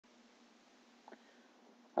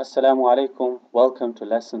Assalamu alaikum. Welcome to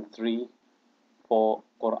lesson 3 for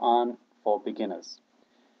Quran for beginners.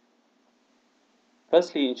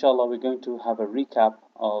 Firstly, inshallah, we're going to have a recap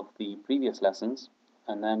of the previous lessons,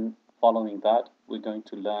 and then following that, we're going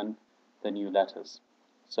to learn the new letters.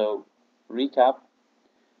 So, recap: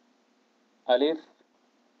 Alif,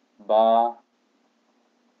 Ba,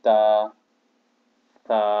 Ta,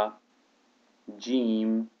 Tha,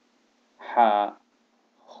 Jim, Ha,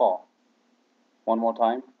 Kha. One more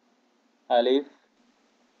time. Alif,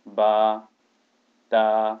 Ba,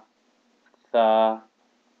 Ta, Tha,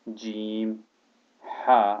 Jim,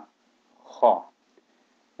 Ha, Kha.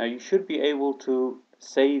 Now you should be able to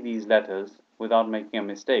say these letters without making a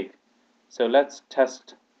mistake. So let's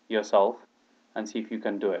test yourself and see if you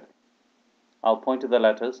can do it. I'll point to the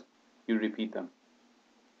letters, you repeat them.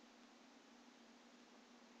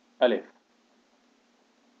 Alif,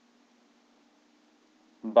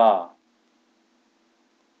 Ba,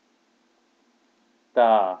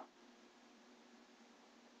 Ta,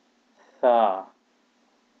 Tha,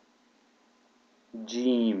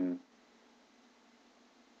 Jim,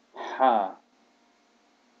 Ha,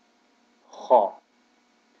 Kha.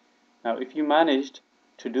 Now if you managed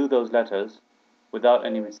to do those letters without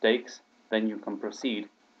any mistakes, then you can proceed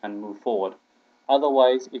and move forward.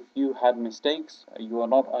 Otherwise, if you had mistakes, you are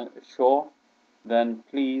not sure, then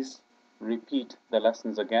please repeat the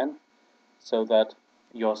lessons again so that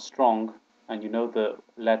you're strong and you know the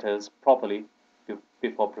letters properly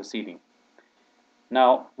before proceeding.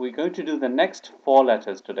 Now, we're going to do the next 4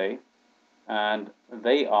 letters today, and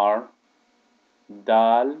they are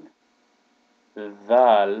Dal,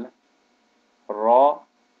 Dhal, Ra,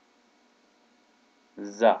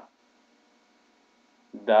 Za.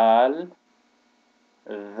 Dal,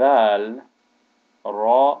 Dhal,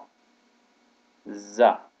 Ra,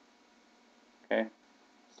 Za. Okay,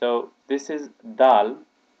 so this is Dal,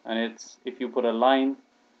 and it's, if you put a line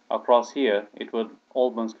across here, it would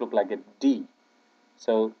almost look like a D.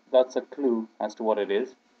 So that's a clue as to what it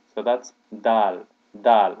is. So that's Dal,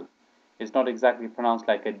 Dal. It's not exactly pronounced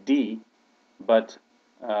like a D, but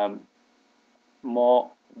more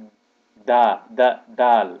Dal.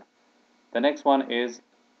 The next one is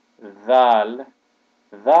Dhal.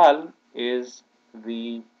 Dhal is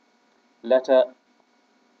the letter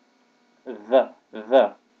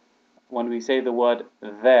the. When we say the word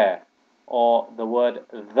there or the word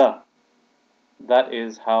the, that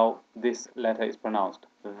is how this letter is pronounced,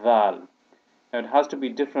 Dhal. Now it has to be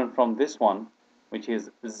different from this one, which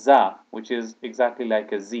is Za, which is exactly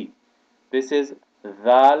like a Z. This is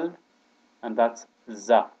Dhal, and that's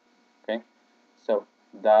Za. Okay, so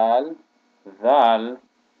Dal, Dhal,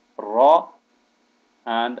 Ra,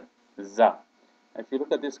 and Za. If you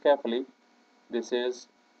look at this carefully, this is,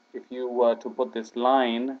 if you were to put this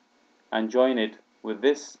line and join it with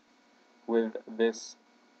this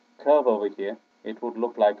curve over here, it would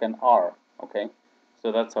look like an R. Okay,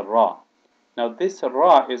 so that's a Ra. Now this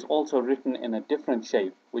Ra is also written in a different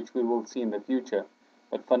shape, which we will see in the future.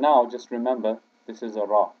 But for now, just remember, this is a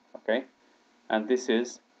Ra. Okay, and this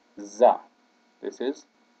is Za. This is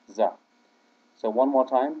Za. So one more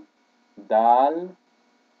time: Dal,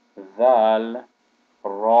 Dhal,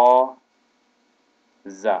 Ra,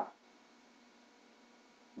 Za.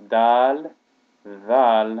 Dal,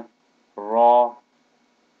 Dhal, Ra,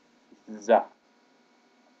 Za.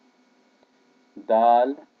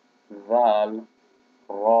 Dal, Dhal,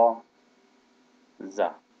 Ra,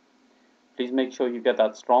 Za. Please make sure you get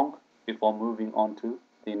that strong before moving on to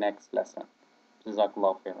the next lesson.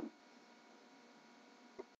 Jazakallah khairan.